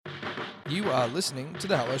You are listening to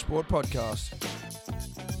the Hello Sport Podcast.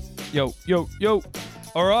 Yo.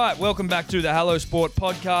 All right, welcome back to the Hello Sport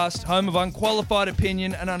Podcast, home of unqualified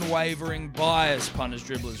opinion and unwavering bias, punters,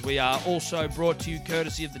 dribblers. We are also brought to you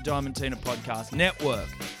courtesy of the Diamantina Podcast Network.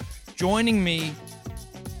 Joining me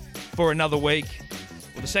for another week,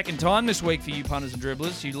 for the second time this week for you punters and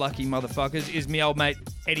dribblers, you lucky motherfuckers, is me old mate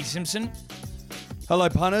Eddie Simpson. Hello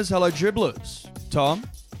punters, hello dribblers. Tom,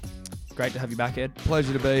 Great to have you back, Ed.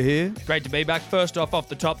 pleasure to be here. Great to be back. First off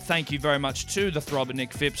the top, thank you very much to the throbber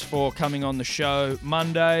Nick Phipps for coming on the show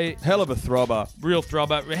Monday. Hell of a throbber. Real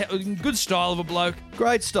throbber. Good style of a bloke.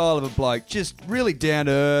 Great style of a bloke, just really down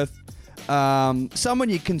to earth. Someone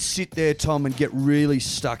you can sit there, Tom, and get really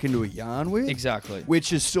stuck into a yarn with. Exactly.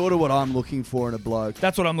 Which is sort of what I'm looking for in a bloke.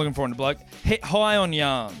 That's what I'm looking for in a bloke. Hit high on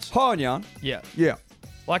yarns. High on yarn. Yeah. Yeah.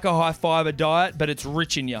 Like a high fiber diet, but it's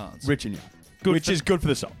rich in yarns. Rich in yarn. Good Which for- is good for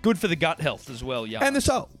the soul. Good for the gut health as well, yarn. And the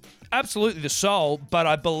soul. Absolutely the soul, but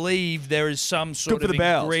I believe there is some sort Good for of the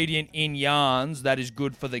bowels. ingredient in yarns that is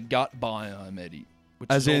good for the gut biome, Eddie.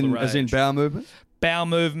 Which As is all the in rage. bowel movement. Bowel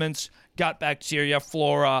movements, gut bacteria,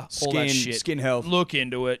 flora, all that shit. Skin health. Look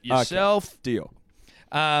into it yourself. Okay. Deal.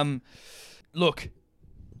 Look,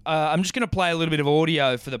 I'm just going to play a little bit of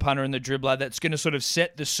audio for the punter and the dribbler that's going to sort of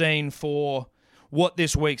set the scene for what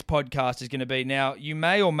this week's podcast is going to be. Now, you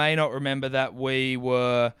may or may not remember that we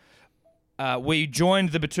joined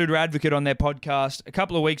the Batuta Advocate on their podcast a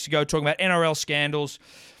couple of weeks ago talking about NRL scandals,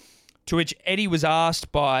 to which Eddie was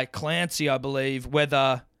asked by Clancy, I believe,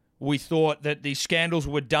 whether we thought that the scandals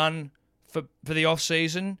were done for the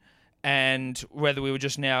off-season and whether we were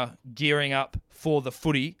just now gearing up for the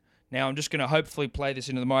footy. Now, I'm just going to hopefully play this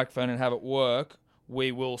into the microphone and have it work.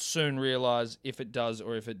 We will soon realise if it does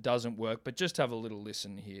or if it doesn't work, but just have a little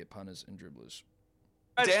listen here, punters and dribblers.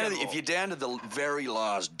 If you're down to the very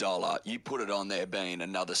last dollar, you put it on there being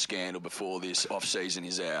another scandal before this off-season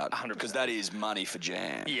is out. 100%. Because that is money for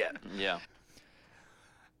Jam. Yeah.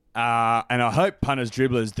 And I hope, punters,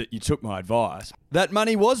 dribblers, that you took my advice. That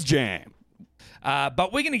money was jam.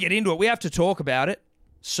 But we're going to get into it. We have to talk about it.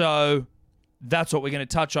 So that's what we're going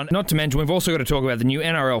to touch on. Not to mention, we've also got to talk about the new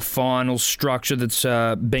NRL finals structure that's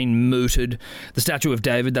been mooted. The statue of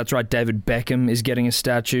David, that's right, David Beckham is getting a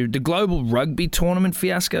statue. The global rugby tournament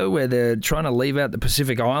fiasco, where they're trying to leave out the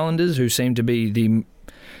Pacific Islanders, who seem to be the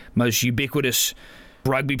most ubiquitous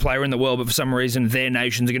rugby player in the world, but for some reason their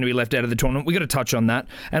nations are going to be left out of the tournament. We've got to touch on that.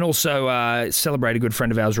 And also celebrate a good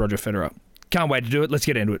friend of ours, Roger Federer. Can't wait to do it. Let's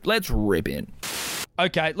get into it. Let's rip in.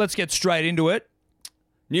 Okay, let's get straight into it.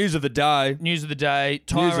 News of the day. News of the day.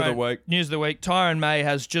 News of the week. News of the week. Tyrone May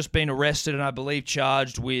has just been arrested and I believe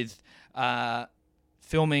charged with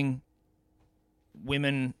filming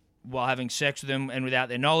women while having sex with them and without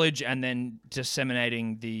their knowledge, and then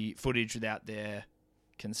disseminating the footage without their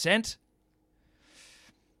consent.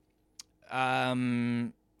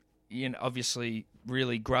 Obviously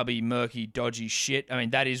really grubby, murky, dodgy shit. I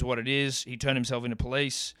mean, that is what it is. He turned himself into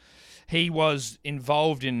police. He was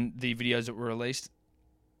involved in the videos that were released.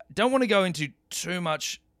 Don't want to go into too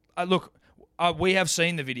much. We have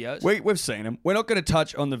seen the videos. We've seen them. We're not going to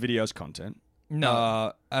touch on the video's content.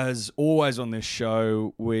 No. As always on this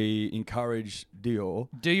show, we encourage Dior.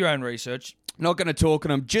 Do your own research. Not going to talk on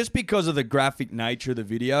them just because of the graphic nature of the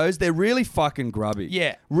videos. They're really fucking grubby.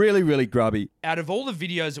 Yeah. Really, really grubby. Out of all the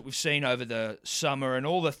videos that we've seen over the summer and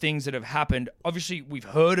all the things that have happened, obviously we've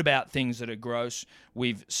heard about things that are gross.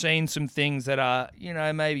 We've seen some things that are,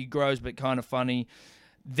 maybe gross but kind of funny.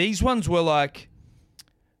 These ones were like,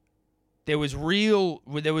 there was real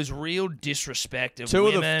disrespect of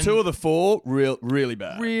women. Two of the four, really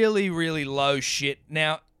bad. Really, really low shit.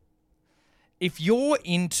 Now, if you're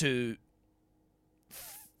into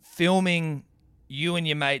filming you and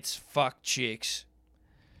your mates fuck chicks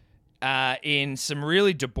in some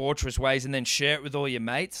really debaucherous ways and then share it with all your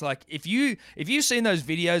mates, like if you've seen those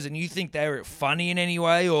videos and you think they're funny in any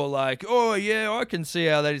way, or like, oh yeah, I can see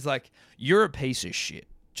how that is, like, you're a piece of shit.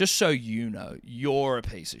 Just so you know, you're a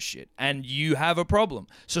piece of shit and you have a problem.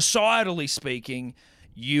 Societally speaking,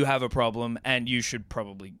 you have a problem and you should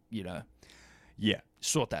probably,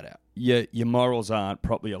 sort that out. Yeah, your morals aren't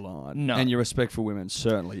properly aligned. No. And your respect for women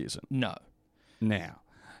certainly isn't. No. Now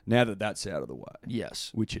that that's out of the way.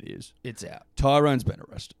 Yes. Which it is. It's out. Tyrone's been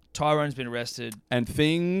arrested. Tyrone's been arrested. And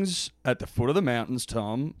things at the foot of the mountains,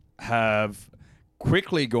 Tom, have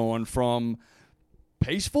quickly gone from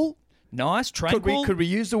peaceful. Nice, tranquil. Could we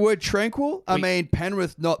use the word tranquil? I mean,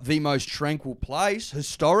 Penrith, not the most tranquil place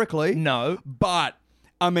historically. No. But,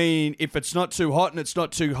 I mean, if it's not too hot and it's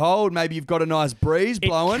not too cold, maybe you've got a nice breeze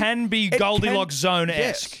blowing. It can be Goldilocks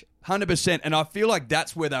zone-esque. Yes. 100%. And I feel like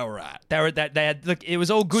that's where they were at. They were at that. They had look. It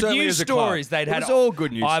was all good Certainly news as a club. stories. They'd It had was all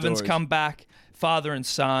good news Ivan's stories. come back, father and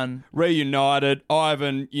son. Reunited.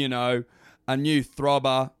 Ivan, a new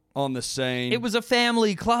throbber on the scene. It was a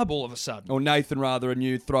family club all of a sudden. Or Nathan, rather, a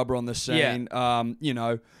new throbber on the scene.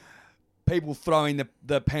 People throwing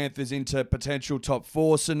the Panthers into potential top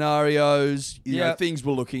 4 scenarios. You know, things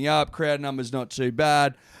were looking up. Crowd numbers not too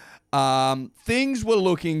bad. Things were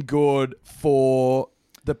looking good for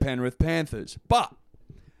the Penrith Panthers. But,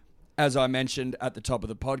 as I mentioned at the top of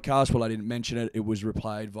the podcast, well, I didn't mention it. It was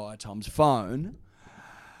replayed via Tom's phone.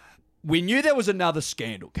 We knew there was another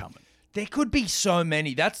scandal coming. There could be so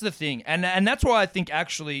many. That's the thing. And that's why I think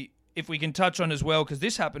actually, if we can touch on as well, because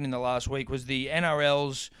this happened in the last week, was the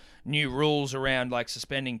NRL's new rules around like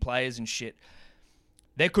suspending players and shit.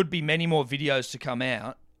 There could be many more videos to come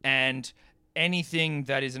out, and anything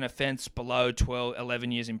that is an offence below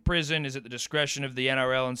 11 years in prison is at the discretion of the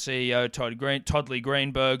NRL and CEO Todd Lee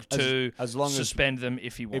Greenberg to as long suspend them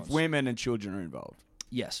if he wants. If women and children are involved.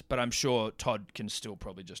 Yes, but I'm sure Todd can still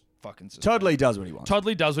probably just fucking suspend. Todd Lee does what he wants. Todd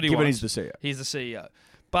Lee does what he wants. Given he's the CEO. He's the CEO.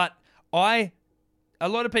 But a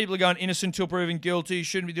lot of people are going innocent till proven guilty,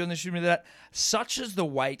 shouldn't be doing this, shouldn't be that. Such is the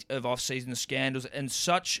weight of off-season scandals, and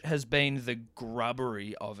such has been the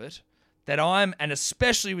grubbery of it, that and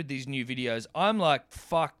especially with these new videos, I'm like,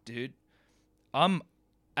 fuck, dude. I'm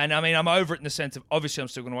over it in the sense of, obviously I'm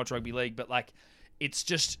still going to watch rugby league, but like, it's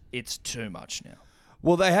too much now.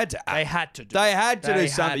 Well, they had to act. They had to do They had to do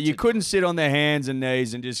something. You do couldn't sit on their hands and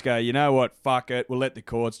knees and just go, you know what, fuck it, we'll let the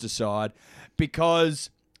courts decide. Because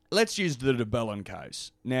let's use the DeBellin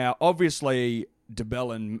case. Now, obviously,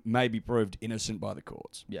 DeBellin may be proved innocent by the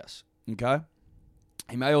courts. Yes. Okay?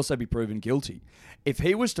 He may also be proven guilty. If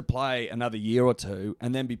he was to play another year or two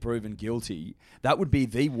and then be proven guilty, that would be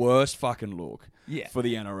the worst fucking look for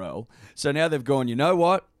the NRL. So now they've gone, you know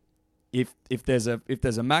what? If there's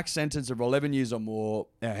a max sentence of 11 years or more,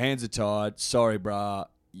 our hands are tied. Sorry, brah.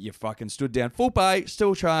 You fucking stood down. Full pay,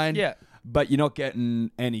 still trained. Yeah. But you're not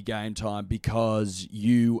getting any game time because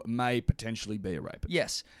you may potentially be a rapist.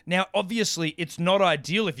 Yes. Now, obviously, it's not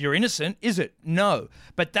ideal if you're innocent, is it? No.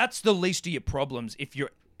 But that's the least of your problems if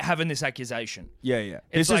you're having this accusation. Yeah. It's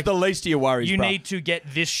This like, is the least of your worries, You bruh. need to get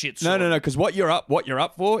this shit No, sorted. because what you're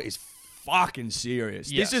up for is fucking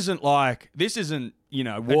serious. Yes. This isn't,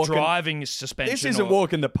 A walking driving suspension. This isn't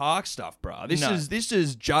walking the park stuff, bruh. No. This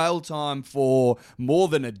is jail time for more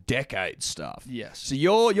than a decade stuff. Yes. So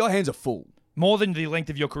your hands are full. More than the length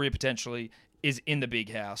of your career potentially is in the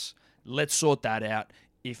big house. Let's sort that out.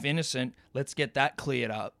 If innocent, let's get that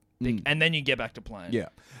cleared up. And then you get back to playing. Yeah.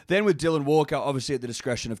 Then with Dylan Walker, obviously at the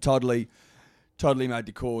discretion of Todd Lee made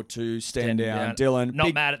the call to stand down Dylan.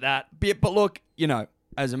 Not mad at that. But look,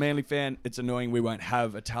 as a Manly fan, it's annoying we won't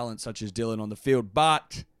have a talent such as Dylan on the field,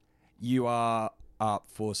 but you are up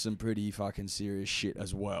for some pretty fucking serious shit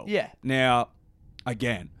as well. Yeah. Now,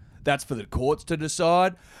 again, that's for the courts to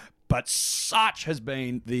decide, but such has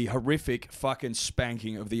been the horrific fucking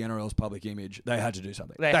spanking of the NRL's public image. They had to do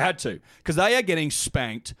something. They had to. Because they are getting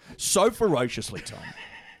spanked so ferociously, Tom.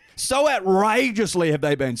 So outrageously have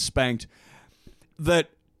they been spanked that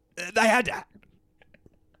they had to.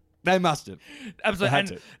 They must have.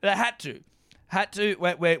 Absolutely. They had to.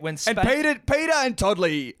 When And Peter and Todd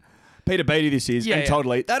Lee, Peter Beattie this is, and Todd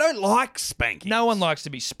Lee, they don't like spanking. No one likes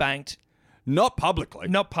to be spanked. Not publicly.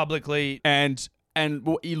 And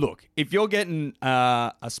well, look, if you're getting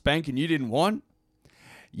a spanking you didn't want,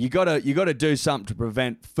 you gotta do something to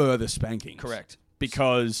prevent further spankings. Correct.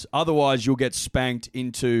 Because otherwise you'll get spanked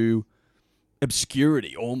into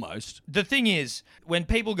obscurity almost. The thing is, when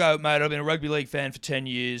people go, mate, I've been a rugby league fan for 10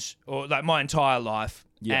 years, or like my entire life,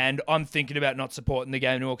 and I'm thinking about not supporting the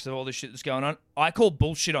game anymore because of all this shit that's going on, I call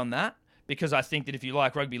bullshit on that, because I think that if you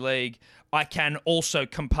like rugby league, I can also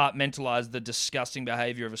compartmentalize the disgusting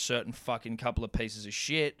behaviour of a certain fucking couple of pieces of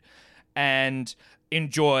shit and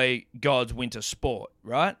enjoy God's winter sport,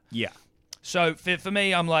 right? Yeah. So for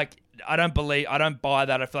me, I'm like, I don't buy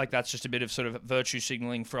that. I feel like that's just a bit of sort of virtue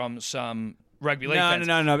signalling from some rugby league fans.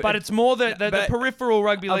 No. But it's more the peripheral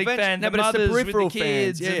rugby league fans, the mothers with the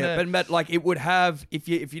kids. But like it would have, if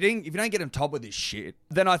you don't get on top of this shit,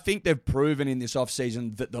 then I think they've proven in this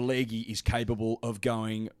off-season that the league is capable of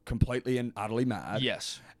going completely and utterly mad.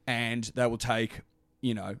 Yes. And they will take,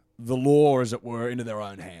 the law, as it were, into their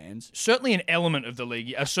own hands. Certainly an element of the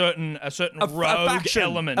league, a certain rogue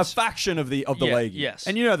element. A faction of the league. Yes.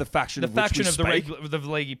 And the faction of which we speak. The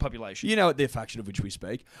league population. You know the faction of which we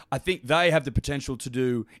speak. I think they have the potential to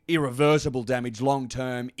do irreversible damage long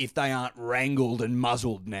term if they aren't wrangled and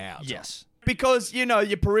muzzled now. Yes. because,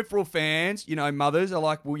 your peripheral fans, mothers are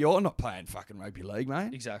like, well, you're not playing fucking rugby league,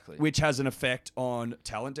 mate. Exactly. Which has an effect on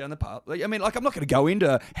talent down the pub. I mean, I'm not going to go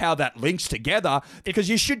into how that links together because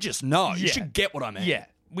you should just know. You should get what I mean. Yeah.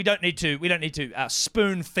 We don't need to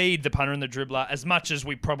spoon feed the punter and the dribbler as much as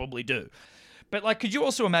we probably do. But, could you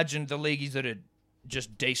also imagine the leagueies that are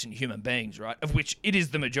just decent human beings, right? Of which it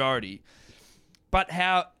is the majority. But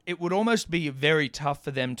how it would almost be very tough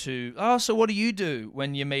for them to, so what do you do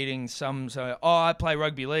when you're meeting I play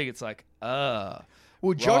rugby league. It's like, well,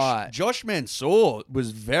 Josh Mansour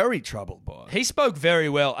was very troubled by it. He spoke very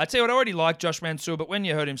well. I tell you what, I already liked Josh Mansour, but when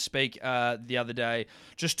you heard him speak the other day,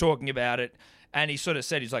 just talking about it, and he sort of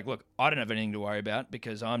said, he's like, look, I don't have anything to worry about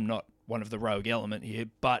because I'm not one of the rogue element here,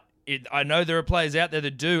 but I know there are players out there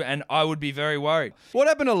that do, and I would be very worried. What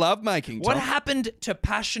happened to lovemaking, Tom? What happened to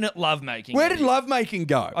passionate lovemaking? Where did lovemaking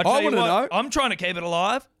go? I want to know. I'm trying to keep it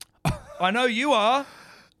alive. I know you are.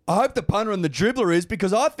 I hope the punter and the dribbler is,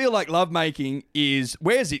 because I feel like lovemaking is,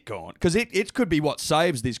 where's it gone? Because it could be what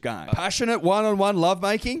saves this game. Passionate one-on-one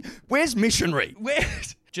lovemaking. Where's missionary?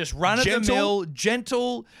 Where's... Just run of the mill,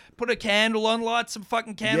 gentle, put a candle on, light some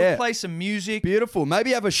fucking candle, play some music. Beautiful.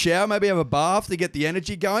 Maybe have a shower, maybe have a bath to get the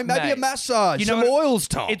energy going. Maybe a massage, some oils,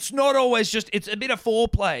 Tom. It's not always it's a bit of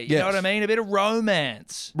foreplay. You know what I mean? A bit of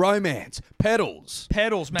romance. Pedals,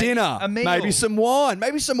 maybe dinner, a meal. Maybe some wine,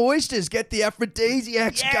 maybe some oysters. Get the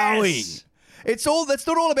aphrodisiacs going. That's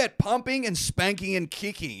not all about pumping and spanking and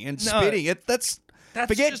kicking and spitting.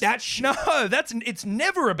 Forget that shit. No, it's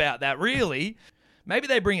never about that, really. Maybe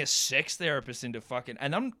they bring a sex therapist into fucking...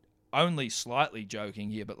 And I'm only slightly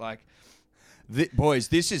joking here, but boys,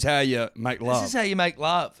 this is how you make love. This is how you make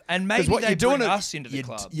love. And maybe they bring us into the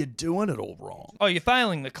club. You're doing it all wrong. Oh, you're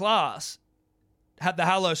failing the class. Have the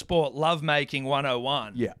Hello Sport Lovemaking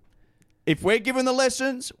 101. Yeah. If we're given the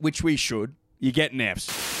lessons, which we should, you get an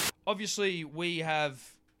Fs. Obviously, we have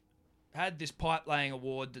had this pipe laying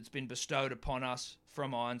award that's been bestowed upon us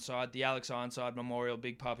from Ironside, the Alex Ironside Memorial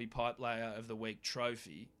Big Puppy Pipe Layer of the Week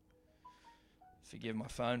trophy. Forgive my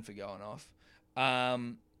phone for going off.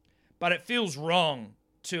 But it feels wrong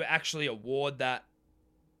to actually award that.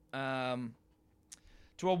 To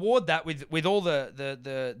award that with all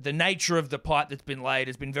the nature of the pipe that's been laid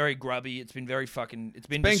has been very grubby. It's been very fucking... It's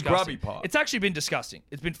been disgusting. Grubby pipe. It's actually been disgusting.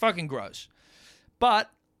 It's been fucking gross. But...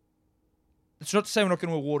 it's not to say we're not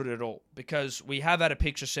going to award it at all, because we have had a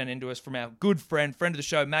picture sent in to us from our good friend of the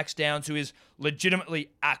show, Max Downs, who is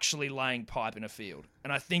legitimately actually laying pipe in a field.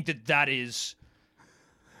 And I think that is...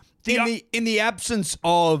 In the absence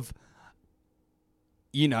of,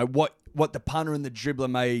 what the punter and the dribbler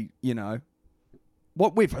may,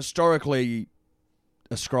 what we've historically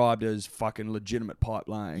ascribed as fucking legitimate pipe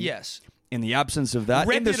laying. Yes. In the absence of that...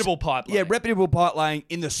 reputable pipe laying. Yeah, reputable pipe laying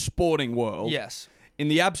in the sporting world. Yes. In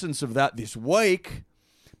the absence of that this week,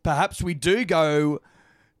 perhaps we do go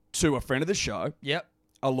to a friend of the show. Yep.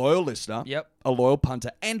 A loyal listener. Yep. A loyal punter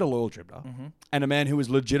and a loyal dribbler. Mm-hmm. And a man who is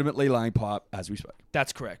legitimately laying pipe as we speak.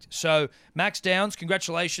 That's correct. So, Max Downs,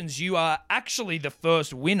 congratulations. You are actually the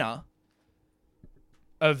first winner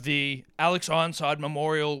of the Alex Ironside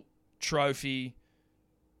Memorial Trophy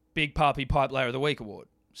Big Puppy Pipe Layer of the Week award.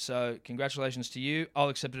 So, congratulations to you. I'll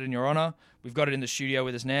accept it in your honor. We've got it in the studio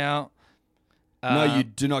with us now. No, you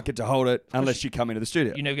do not get to hold it unless you come into the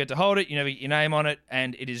studio. You never get to hold it. You never get your name on it.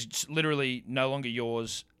 And it is literally no longer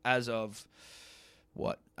yours as of,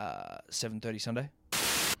 7:30 Sunday?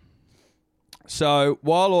 So,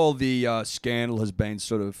 while all the scandal has been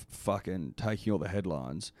sort of fucking taking all the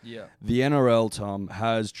headlines, the NRL, Tom,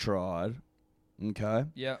 has tried,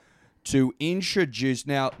 to introduce...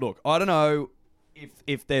 Now, look, I don't know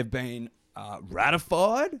if they've been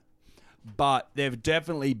ratified... but they've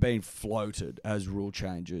definitely been floated as rule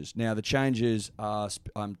changes. Now, the changes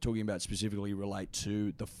I'm talking about specifically relate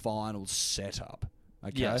to the final setup.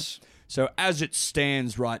 Okay? Yes. So as it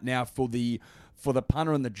stands right now, for the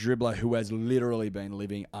punter and the dribbler who has literally been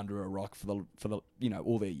living under a rock for the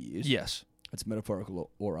all their years. Yes. It's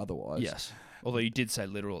metaphorical or otherwise. Yes. Although you did say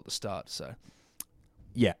literal at the start, so.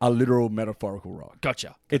 Yeah, a literal metaphorical rock.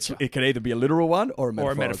 Gotcha. It could either be a literal one or a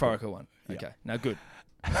metaphorical one. Okay. No, good.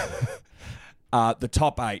 The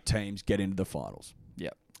top 8 teams get into the finals.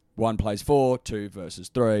 Yep. 1 plays 4, 2 versus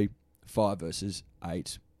 3, 5 versus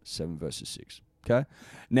 8, 7 versus 6. Okay?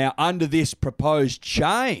 Now, under this proposed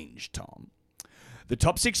change, Tom, the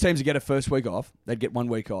top 6 teams would get a first week off. They'd get 1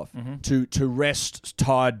 week off to rest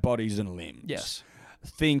tired bodies and limbs. Yes.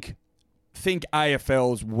 Think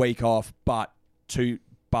AFL's week off, but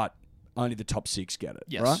only the top 6 get it.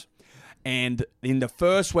 Yes. Right? And in the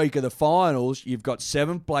first week of the finals, you've got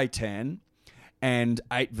 7 play 10, and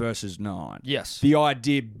 8 versus 9. Yes. The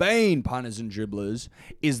idea being, punters and dribblers,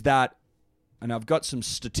 is that, and I've got some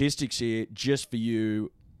statistics here just for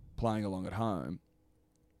you playing along at home.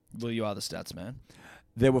 Well, you are the stats man.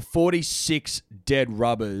 There were 46 dead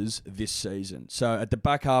rubbers this season. So at the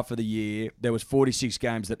back half of the year, there was 46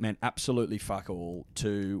 games that meant absolutely fuck all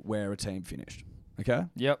to where a team finished. Okay?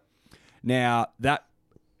 Yep. Now, that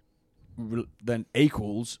then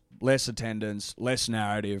equals less attendance, less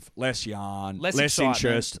narrative, less yarn, Less less excitement.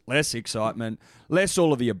 interest, less excitement, less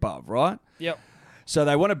all of the above, right? Yep. So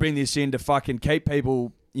they want to bring this in to fucking keep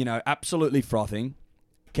people, absolutely frothing.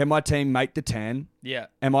 Can my team make the 10? Yeah.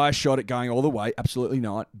 Am I a shot at going all the way? Absolutely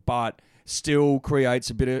not. But still creates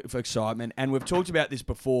a bit of excitement. And we've talked about this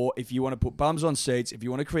before. If you want to put bums on seats, if you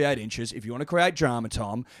want to create interest, if you want to create drama,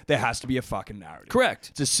 Tom, there has to be a fucking narrative.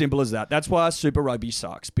 Correct. It's as simple as that. That's why Super Rugby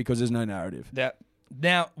sucks, because there's no narrative. That.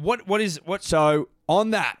 Now, what? So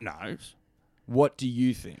on that note, what do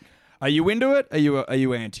you think? Are you into it? Are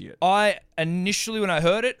you anti it? I initially, when I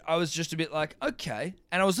heard it, I was just a bit like, okay.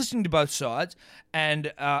 And I was listening to both sides.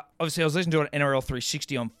 And obviously, I was listening to it on NRL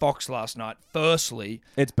 360 on Fox last night. Firstly,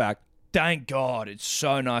 It's back. thank God. It's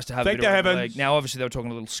so nice to have Thank a bit of the rugby heavens. league. Now, obviously, they were talking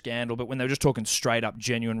a little scandal, but when they were just talking straight up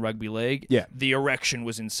genuine rugby league, Yeah. the erection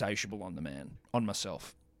was insatiable on the man, on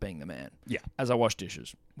myself being the man. Yeah. As I wash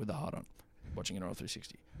dishes with the heart on, watching NRL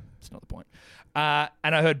 360. It's not the point.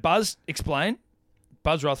 And I heard Buzz explain,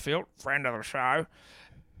 Buzz Rothfield, friend of the show,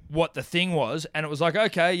 what the thing was, and it was like,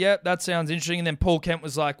 okay, yeah, that sounds interesting. And then Paul Kent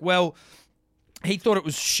was like, well, he thought it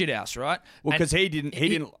was shithouse, right? Well, And because he didn't.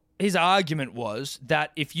 His argument was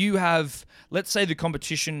that if you have, let's say, the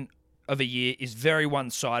competition of a year is very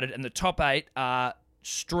one-sided, and the top 8 are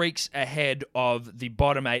streaks ahead of the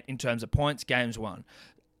bottom 8 in terms of points, games won,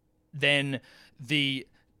 then the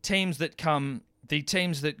teams that come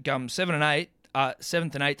 7th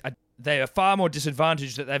and 8th, they are far more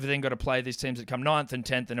disadvantaged that they've then got to play these teams that come 9th and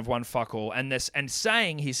 10th and have won fuck all. And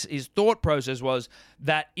saying his thought process was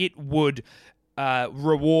that it would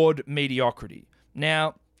reward mediocrity.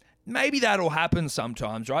 Now, maybe that'll happen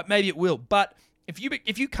sometimes, right? Maybe it will. But if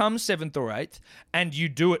you come 7th or 8th and you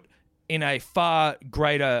do it in a far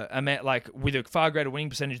greater amount, like with a far greater winning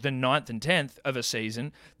percentage than 9th and 10th of a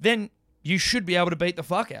season, then you should be able to beat the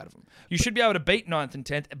fuck out of them. You should be able to beat 9th and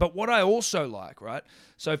 10th. But what I also like, right?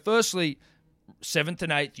 So firstly, 7th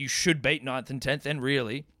and 8th, you should beat 9th and 10th. And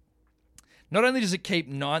really, not only does it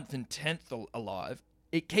keep 9th and 10th alive,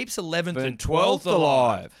 it keeps 11th and 12th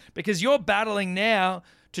alive. Because you're battling now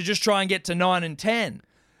to just try and get to 9 and 10.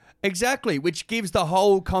 Exactly, which gives the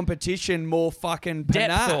whole competition more fucking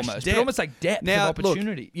panache. Depth almost. But almost like depth Now, of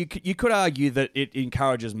opportunity. Look, you could argue that it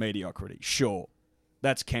encourages mediocrity. Sure.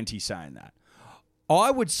 That's Kenty saying that. I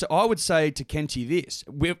would say to Kenty this,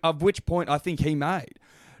 of which point I think he made.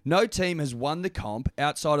 No team has won the comp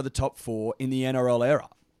outside of the top 4 in the NRL era,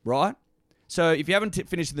 right? So if you haven't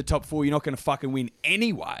finished in the top 4, you're not going to fucking win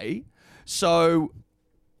anyway. So,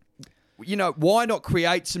 why not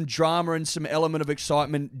create some drama and some element of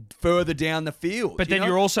excitement further down the field? But then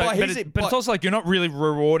you're also, but it's also like you're not really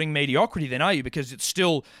rewarding mediocrity, then, are you? Because it's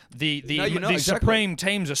still the exactly. supreme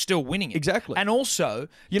teams are still winning it. Exactly. And also,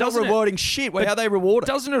 You're not rewarding shit. How they reward it?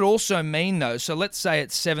 Doesn't it also mean though? So let's say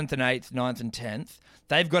it's 7th and 8th, 9th and 10th.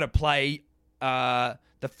 They've got to play the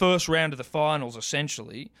first round of the finals.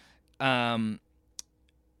 Essentially,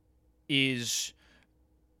 is.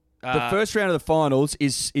 The first round of the finals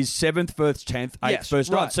is 7th, 1st, 10th, 8th, Yes,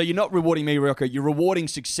 1st, right. 9th. So you're not rewarding mediocrity, you're rewarding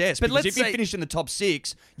success. But Because let's if you say- finish in the top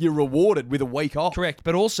 6, you're rewarded with a week off. Correct.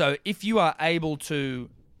 But also, if you are able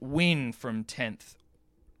to win from 10th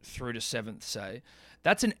through to 7th, say,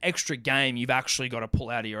 that's an extra game you've actually got to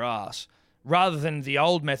pull out of your ass. Rather than the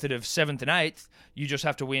old method of 7th and 8th, you just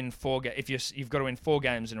have to win 4 games. If you've got to win 4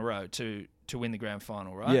 games in a row to win the grand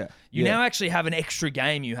final, right? Yeah, You yeah. now actually have an extra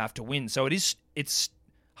game you have to win. So it's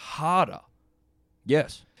harder.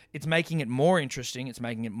 Yes. It's making it more interesting. It's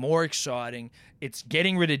making it more exciting. It's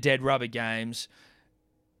getting rid of dead rubber games.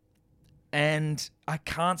 And I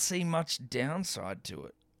can't see much downside to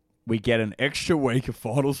it. We get an extra week of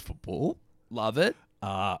finals football. Love it.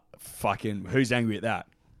 Fucking, who's angry at that?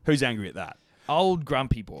 Who's angry at that? Old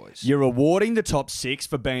grumpy boys. You're rewarding the top 6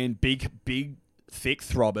 for being big, thick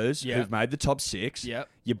throbbers Yeah. who've made the top 6. Yep.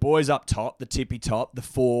 Your boys up top, the tippy top, the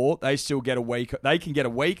 4, they still get a week. They can get a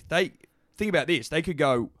week. Think about this. They could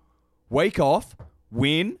go week off,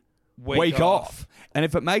 win, week off. And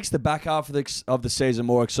if it makes the back half of the season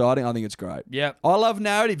more exciting, I think it's great. Yep. I love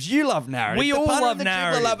narratives. You love narratives. We The all punter love and the dribbler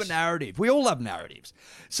narratives. love a narrative. We all love narratives.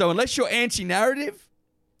 So unless you're anti-narrative,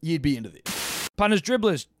 you'd be into this. Punters,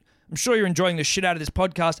 dribblers, I'm sure you're enjoying the shit out of this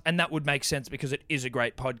podcast, and that would make sense because it is a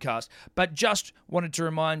great podcast. But just wanted to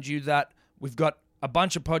remind you that we've got a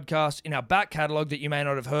bunch of podcasts in our back catalogue that you may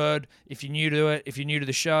not have heard. If you're new to it, if you're new to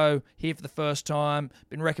the show, here for the first time,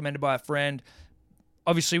 been recommended by a friend.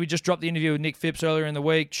 Obviously, we just dropped the interview with Nick Phipps earlier in the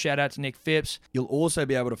week. Shout out to Nick Phipps. You'll also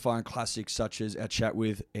be able to find classics such as our chat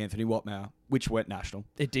with Anthony Watmow, which went national.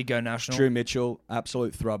 It did go national. Drew Mitchell,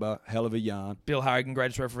 absolute thrubber, hell of a yarn. Bill Harrigan,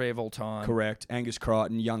 greatest referee of all time. Correct. Angus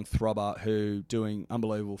Crichton, young thrubber who doing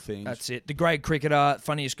unbelievable things. That's it. The great cricketer,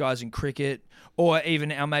 funniest guys in cricket, or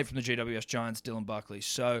even our mate from the GWS Giants, Dylan Buckley.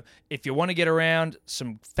 So if you want to get around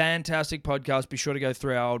some fantastic podcasts, be sure to go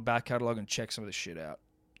through our old back catalogue and check some of this shit out.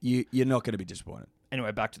 You're not going to be disappointed. Anyway,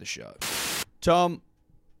 back to the show. Tom,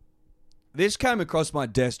 this came across my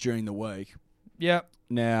desk during the week. Yep.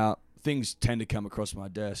 Now, things tend to come across my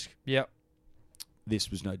desk. Yep. This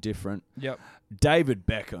was no different. Yep. David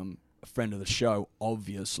Beckham, a friend of the show,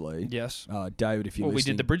 obviously. Yes. David, if you're Well, we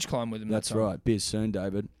listening. did the bridge climb with him. That's that time. right. Beers soon,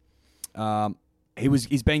 David.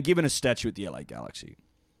 He's been given a statue at the LA Galaxy.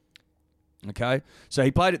 Okay? So he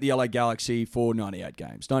played at the LA Galaxy for 98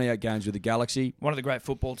 games. 98 games with the Galaxy. One of the great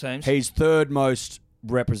football teams. He's third most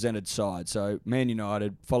represented side. So Man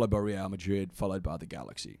United, followed by Real Madrid, followed by the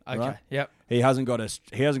Galaxy. Okay. Right? Yep. He hasn't got a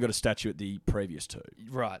statue at the previous two.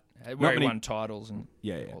 Right. Where he many- won titles and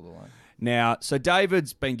Yeah. all the like. Now, so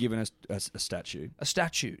David's been given a statue. A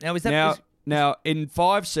statue. Now, is that... Now, in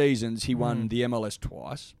 5 seasons, he won the MLS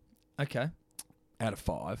twice Okay. out of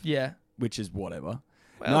 5, Yeah. which is whatever.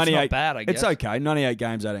 Well, that's not bad, I guess. It's okay. 98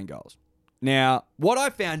 games, 18 goals. Now, what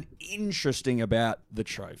I found interesting about the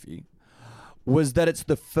trophy was that it's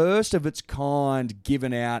the first of its kind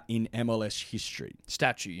given out in MLS history.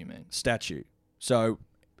 Statue, you mean? Statue. So,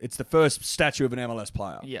 it's the first statue of an MLS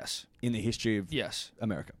player Yes. in the history of Yes.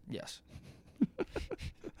 America. Yes.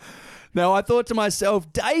 Now, I thought to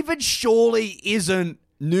myself, David surely isn't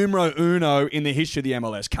numero uno in the history of the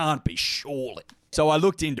MLS. Can't be, surely. So I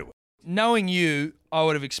looked into it. Knowing you, I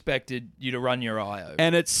would have expected you to run your eye over.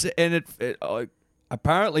 And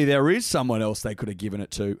apparently there is someone else they could have given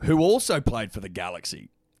it to who also played for the Galaxy,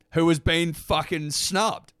 who has been fucking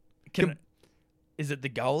snubbed. Is it the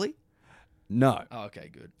goalie? No. Oh, okay,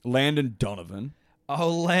 good. Landon Donovan. Oh,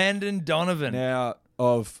 Landon Donovan. Now,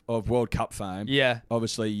 of World Cup fame. Yeah.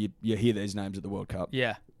 Obviously, you hear these names at the World Cup.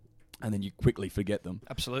 Yeah, And then you quickly forget them.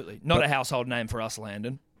 absolutely. Not a household name for us,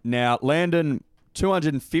 Landon. Now, Landon,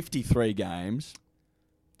 253 games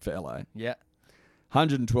for LA. Yeah.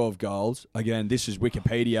 112 goals. Again, this is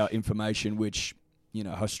Wikipedia information, which,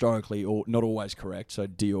 historically not always correct, so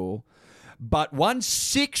Dior. But won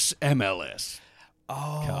 6 MLS.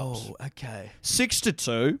 Oh, okay.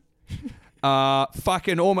 6-2.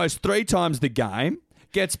 Fucking almost 3 times the game.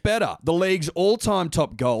 Gets better. The league's all-time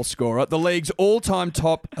top goal scorer. The league's all-time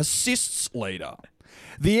top assists leader.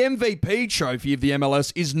 The MVP trophy of the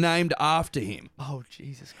MLS is named after him. Oh,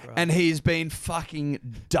 Jesus Christ. And he's been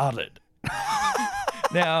fucking dudded.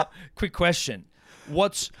 Now, quick question.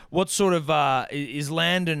 What sort of is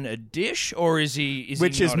Landon a dish or is he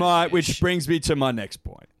Which brings me to my next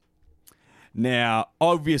point. Now,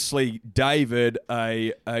 obviously, David,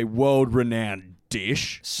 a world-renowned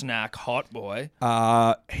dish, snack hot boy?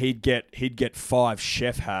 he'd get 5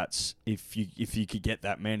 chef hats if you could get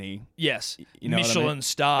that many. Yes, You know what I Michelin mean?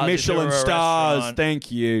 stars. Michelin if you're a stars. restaurant.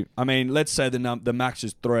 Thank you. I mean, let's say the max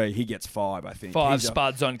is 3. He gets 5. I think 5 He's a-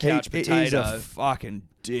 spuds on couch He's potato. a fucking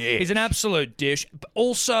dish. He's an absolute dish. But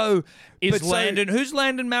also, is But so- Landon? Who's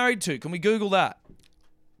Landon married to? Can we Google that?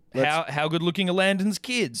 How good looking are Landon's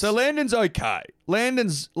kids? So Landon's okay.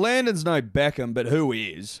 Landon's no Beckham, but who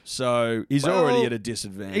is? So he's Well, already at a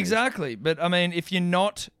disadvantage. Exactly. But I mean, if you're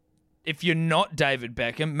not David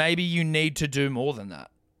Beckham, maybe you need to do more than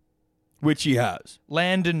that. Which he has.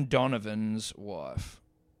 Landon Donovan's wife.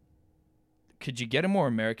 Could you get a more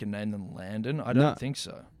American name than Landon? I don't No. think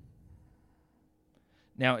so.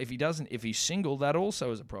 Now, if he's single, that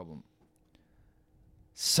also is a problem.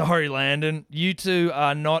 Sorry, Landon. You two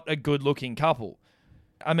are not a good-looking couple.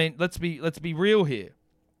 I mean, let's be real here.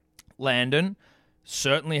 Landon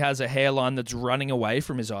certainly has a hairline that's running away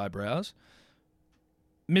from his eyebrows.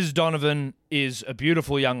 Ms. Donovan is a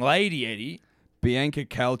beautiful young lady, Eddie, Bianca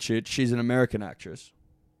Kalchich, she's an American actress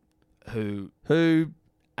who who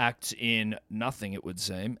acts in nothing, it would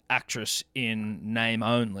seem. Actress in name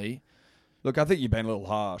only. look, I think you've been a little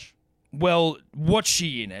harsh. Well, what's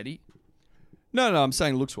she in, Eddie? No, I'm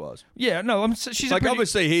saying looks wise. Yeah, no, she's Like a pretty,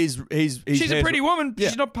 obviously he's she's a pretty woman. Yeah.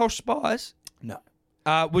 She's not Posh Spice. No.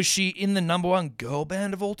 Was she in the #1 girl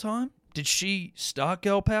band of all time? Did she start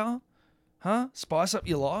girl power? Huh? Spice up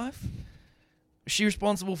your life? Is she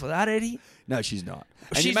responsible for that, Eddie? No, she's not.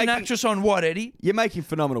 And She's you're an making- actress on what, Eddie? You're making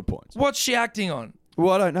phenomenal points. What's she acting on?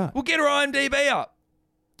 Well, I don't know. We'll get her IMDb up.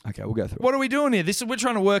 Okay, we'll go through it. What are we doing here? We're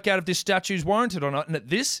trying to work out if this statue's warranted or not. And at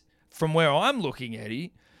this, from where I'm looking,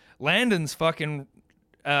 Eddie, Landon's fucking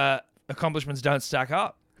accomplishments don't stack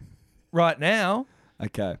up right now.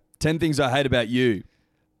 Okay. 10 things I hate about you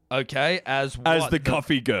Okay, as what? as the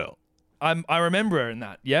coffee girl. I remember her in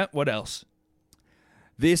that. Yeah, what else?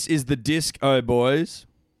 This is the Disco Boys.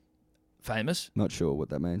 Famous. Not sure what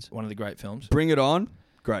that means. One of the great films. Bring It On.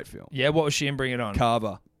 Great film. Yeah, what was she in Bring It On?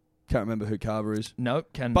 Carver. Can't remember who Carver is. No,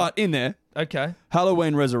 can But in there, okay.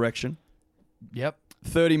 Halloween Resurrection. Yep.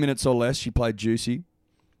 30 Minutes or Less, she played Juicy.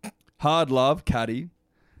 Hard Love, Caddy.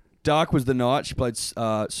 Dark Was the Night, she played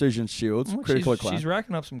Susan Shields, Well, critically she's acclaimed.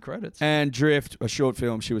 racking up some credits. And Drift, a short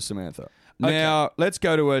film, she was Samantha. Okay. Now, let's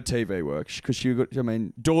go to her TV work, because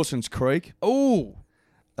Dawson's Creek, Ooh,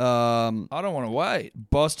 I I don't want to wait.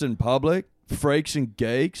 Boston Public, Freaks and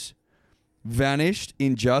Geeks, Vanished,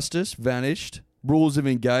 Injustice, Vanished, Rules of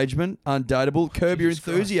Engagement, Undateable, Curb Your Jesus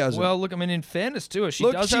Christ. Enthusiasm. Well, look, I mean, in fairness to her, she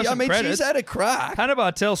Look, does have some credits. she's had a crack. Hannah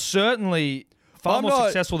Bartell's certainly far I'm more not-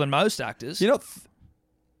 successful than most actors. You're not...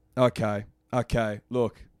 Okay.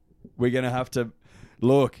 Look, we're going to have to...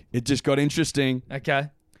 Look, it just got interesting. Okay.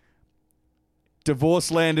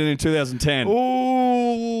 Divorce Landon in 2010.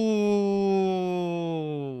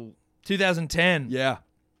 Ooh. 2010. Yeah.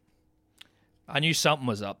 I knew something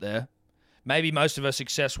was up there. Maybe most of her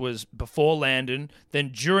success was before Landon, then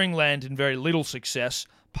during Landon, very little success.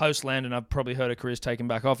 Post Landon, I've probably heard her career's taken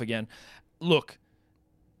back off again. Look,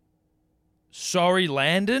 sorry,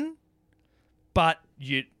 Landon, but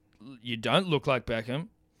you don't look like Beckham.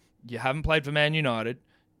 You haven't played for Man United.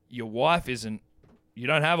 Your wife isn't. You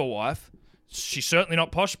don't have a wife. She's certainly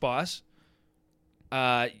not Posh Spice.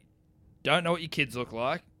 Don't know what your kids look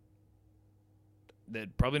like. They're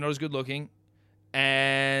probably not as good looking.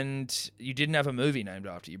 And you didn't have a movie named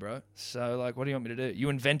after you, bro. So, like, what do you want me to do? You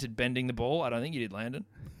invented bending the ball? I don't think you did, Landon.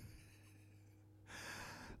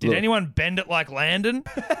 Did Look. anyone bend it like Landon?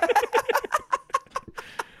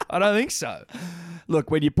 I don't think so.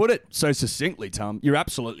 Look, when you put it so succinctly, Tom, you're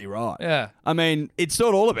absolutely right. Yeah. I mean, it's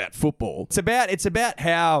not all about football. It's about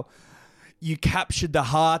how you captured the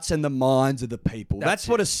hearts and the minds of the people. That's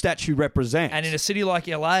what a statue represents. And in a city like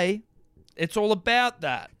LA, it's all about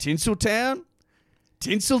that. Tinseltown?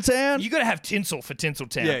 You got to have tinsel for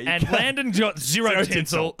Tinseltown. Yeah, you and can't- Landon got zero Zero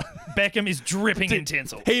tinsel. Beckham is dripping in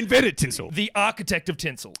tinsel. He invented tinsel. The architect of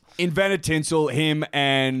tinsel. Invented tinsel, him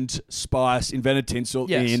and Spice invented tinsel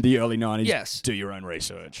Yes. in the early 90s. Yes. Do your own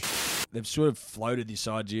research. They've sort of floated this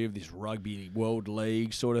idea of this rugby world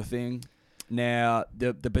league sort of thing. Now,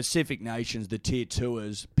 the Pacific nations, the tier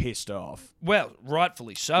 2ers, pissed off. Well,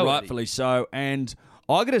 rightfully so. Rightfully so. And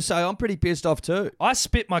I got to say, I'm pretty pissed off too. I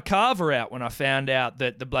spit my carver out when I found out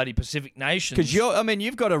that the bloody Pacific nations Because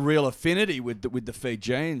you've got a real affinity with the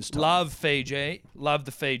Fijians. Tom. love Fiji, love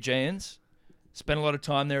the Fijians. Spent a lot of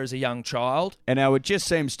time there as a young child. And now it just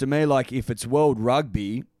seems to me like if it's world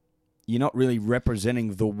rugby, you're not really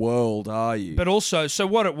representing the world, are you? But also, so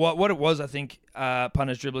what it was, I think,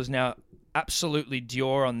 Punters Dribblers now absolutely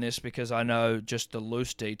Dior on this because I know just the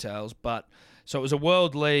loose details. But so it was a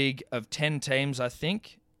world league of 10 teams, I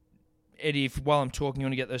think. Eddie, while I'm talking, you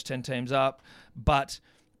want to get those 10 teams up. But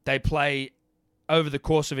they play over the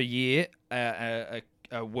course of a year a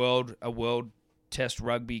world test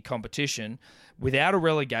rugby competition without a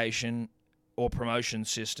relegation or promotion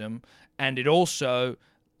system, and it also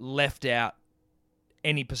left out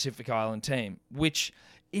any Pacific Island team, which,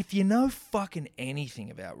 if you know fucking anything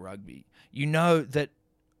about rugby, you know that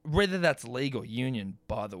whether that's league or union,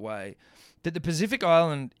 by the way, that the Pacific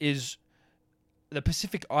Islands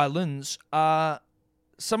are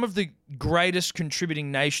some of the greatest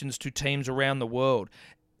contributing nations to teams around the world.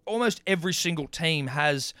 Almost every single team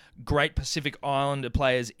has great Pacific Islander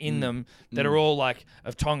players in them that are all like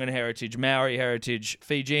of Tongan heritage, Maori heritage,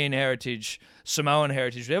 Fijian heritage, Samoan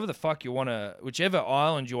heritage, whatever the fuck you want to, whichever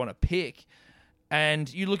island you want to pick.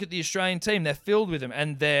 And you look at the Australian team, they're filled with them,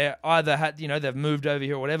 and they're either they've moved over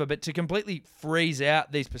here or whatever. But to completely freeze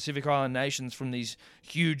out these Pacific Island nations from these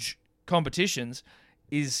huge competitions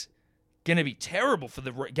is going to be terrible for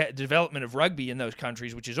the development of rugby in those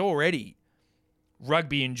countries, which is already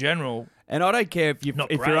rugby in general. And I don't care if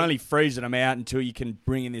Not you're great. only freezing them out until you can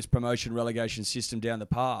bring in this promotion relegation system down the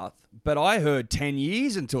path. But I heard 10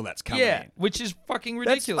 years until that's coming Yeah, in. which is fucking That's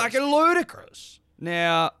ridiculous. fucking ludicrous.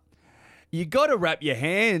 Now, you got to wrap your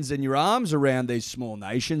hands and your arms around these small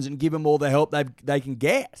nations and give them all the help they can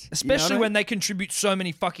get. Especially when they contribute so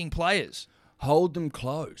many fucking players. hold them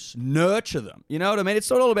close, nurture them. You know what I mean? It's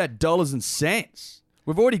not all about dollars and cents.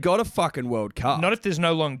 We've already got a fucking World Cup. Not if there's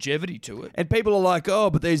no longevity to it. And people are like, oh,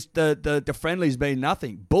 but there's the friendlies mean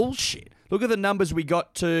nothing. Bullshit. Look at the numbers we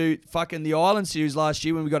got to fucking the Island Series last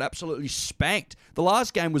year when we got absolutely spanked. The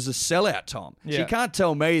last game was a sellout, Tom. Yeah. So you can't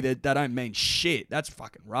tell me that they don't mean shit. That's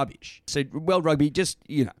fucking rubbish. So, World Rugby, just,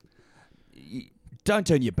 don't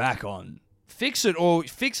turn your back on. Fix it or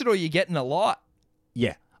you're getting a lot.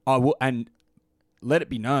 Yeah. I will, and let it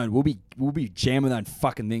be known, we'll be jamming those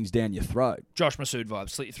fucking things down your throat. Josh Masood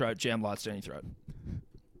vibes. Slit your throat, jam lights down your throat.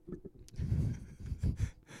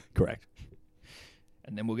 Correct.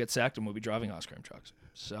 And then we'll get sacked and we'll be driving ice cream trucks.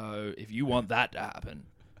 So if you want that to happen,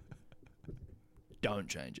 don't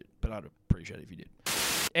change it. But I'd appreciate it if you did.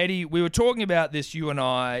 Eddie, we were talking about this, you and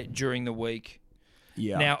I, during the week.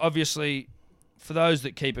 Yeah. Now, obviously, for those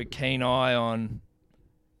that keep a keen eye on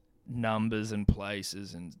numbers and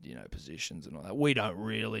places and, positions and all that, we don't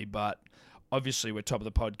really, but obviously we're top of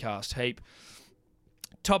the podcast heap.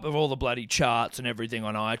 Top of all the bloody charts and everything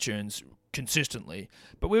on iTunes consistently.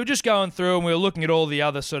 But we were just going through and we were looking at all the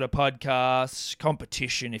other sort of podcasts,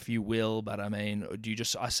 competition, if you will. But I mean,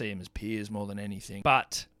 I see them as peers more than anything.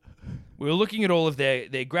 But we were looking at all of their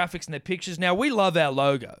graphics and their pictures. Now, we love our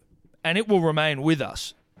logo and it will remain with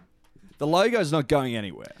us. The logo's not going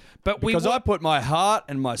anywhere. Because I put my heart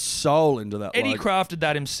and my soul into that Eddie logo. crafted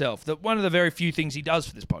that himself. That one of the very few things he does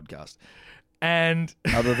for this podcast. And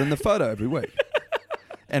Other than the photo every week.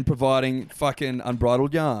 And providing fucking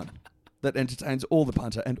unbridled yarn that entertains all the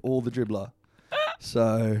punter and all the dribbler.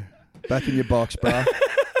 So, back in your box, bruh.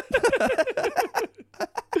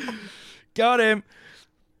 got him.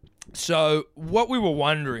 So what we were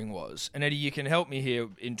wondering was, and Eddie, you can help me here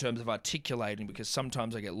in terms of articulating because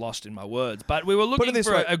sometimes I get lost in my words, but we were looking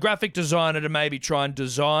for a graphic designer to maybe try and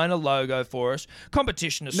design a logo for us.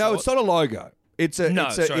 Competition of sorts. No, it's not a logo. It's a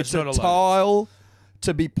tile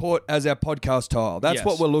to be put as our podcast tile. That's Yes.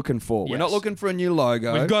 what we're looking for. We're Yes. not looking for a new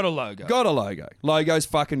logo. We've got a logo. Got a logo. Logo's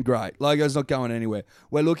fucking great. Logo's not going anywhere.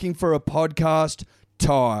 We're looking for a podcast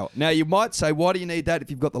tile. Now, you might say, why do you need that if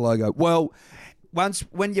you've got the logo? Well,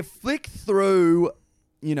 when you flick through,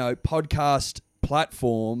 podcast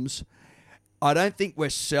platforms, I don't think we're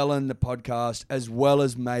selling the podcast as well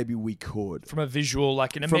as maybe we could. From a visual,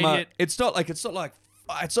 like an immediate. It's not a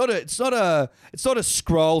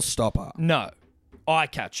scroll stopper. No. Eye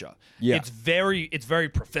catcher. Yeah. It's very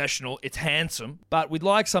professional. It's handsome, but we'd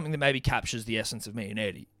like something that maybe captures the essence of me and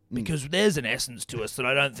Eddie. Because there's an essence to us that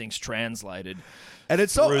I don't think's translated. And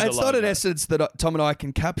it's not an essence that Tom and I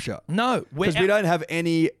can capture. No. Because we don't have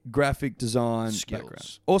any graphic design Skills.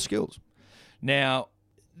 background. Or skills. Now,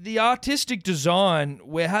 the artistic design,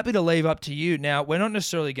 we're happy to leave up to you. Now, we're not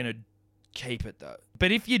necessarily going to keep it, though.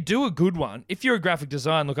 But if you do a good one, if you're a graphic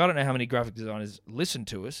designer, look, I don't know how many graphic designers listen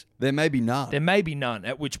to us. There may be none. There may be none,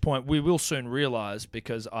 at which point we will soon realise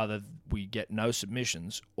because either we get no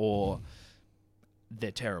submissions or they're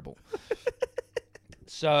terrible.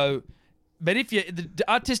 So, but if the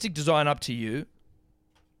artistic design up to you.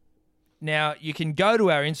 Now, you can go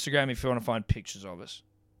to our Instagram if you want to find pictures of us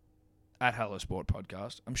at Hello Sport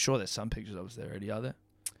Podcast. I'm sure there's some pictures of us there already, are there?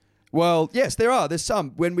 Well, yes, there are. There's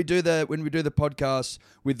some. When we do the podcast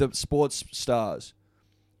with the sports stars,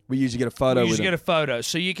 we usually get a photo.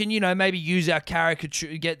 So you can, maybe use our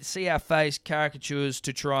caricature, see our face caricatures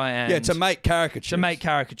to try and to make caricatures. To make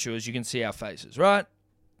caricatures, you can see our faces, right?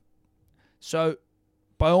 So,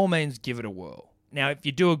 by all means, give it a whirl. Now, if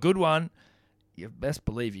you do a good one, you best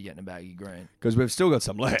believe you're getting a baggy green. Because we've still got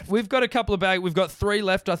some left. We've got a couple of We've got 3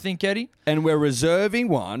 left, I think, Eddie. And we're reserving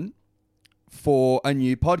one for a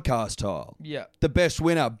new podcast tile. Yeah. The best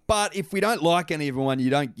winner. But if we don't like any of one, you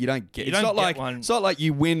don't get. It's not like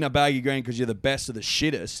you win a baggy green because you're the best of the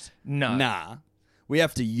shittest. No. Nah. We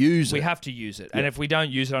have to use it. We have to use it. And if we don't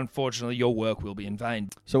use it, unfortunately, your work will be in vain.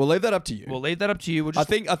 So we'll leave that up to you. We'll leave that up to you. I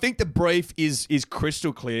think the brief is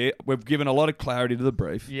crystal clear. We've given a lot of clarity to the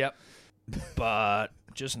brief. Yep. But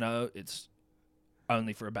just know it's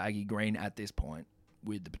only for a baggy green at this point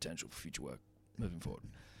with the potential for future work moving forward.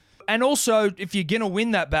 And also, if you're going to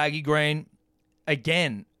win that baggy green,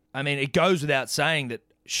 again, I mean, it goes without saying that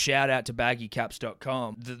shout out to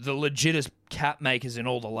baggycaps.com. The legitest cap makers in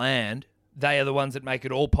all the land, they are the ones that make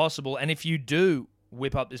it all possible. And if you do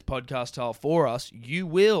whip up this podcast tile for us, you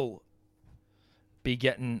will be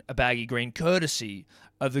getting a baggy green courtesy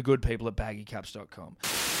of the good people at baggycaps.com.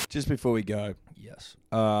 Just before we go. Yes.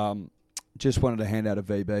 Just wanted to hand out a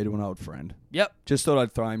VB to an old friend. Yep. Just thought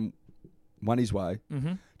I'd throw him one his way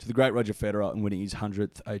Mm-hmm. to the great Roger Federer and winning his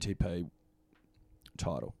 100th ATP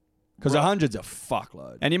title. Because 100's a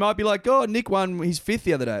fuckload. And you might be like, oh, Nick won his 5th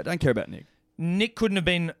the other day. I don't care about Nick. Nick couldn't have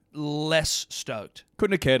been less stoked.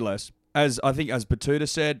 Couldn't have cared less. As I think, as Batuta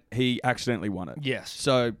said, he accidentally won it. Yes.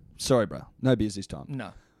 So, sorry, bro. No beers this time.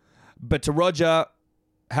 No. But to Roger,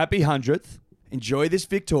 happy 100th. Enjoy this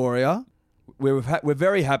Victoria. We're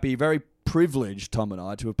very happy, very privileged, Tom and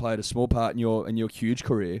I, to have played a small part in your huge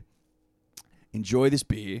career. Enjoy this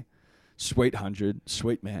beer. Sweet 100.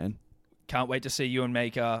 Sweet man. Can't wait to see you and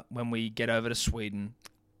Maker when we get over to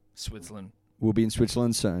Switzerland. We'll be in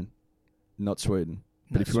Switzerland soon. Not Sweden.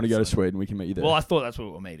 But if you want to go to Sweden, we can meet you there. Well, I thought that's where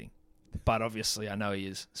we were meeting. But obviously, I know he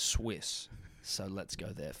is Swiss. So let's go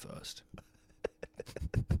there first.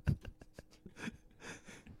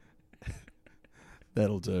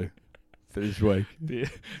 That'll do for this week. Be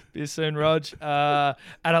you soon, Rog. At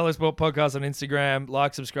Hello Sport Podcast on Instagram.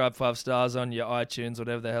 Like, subscribe, 5 stars on your iTunes,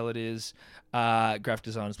 whatever the hell it is. Graphic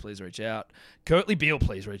designers, please reach out. Curtly Beale,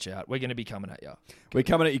 please reach out. We're going to be coming at you. We're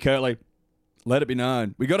coming at you, Curtly. Let it be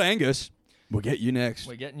known. We got Angus. We'll get you next.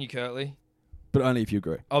 We're getting you, Curtly. But only if you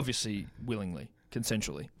agree. Obviously, willingly,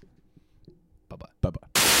 consensually. Bye-bye. Bye-bye.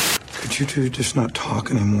 Could you two just not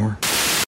talk anymore?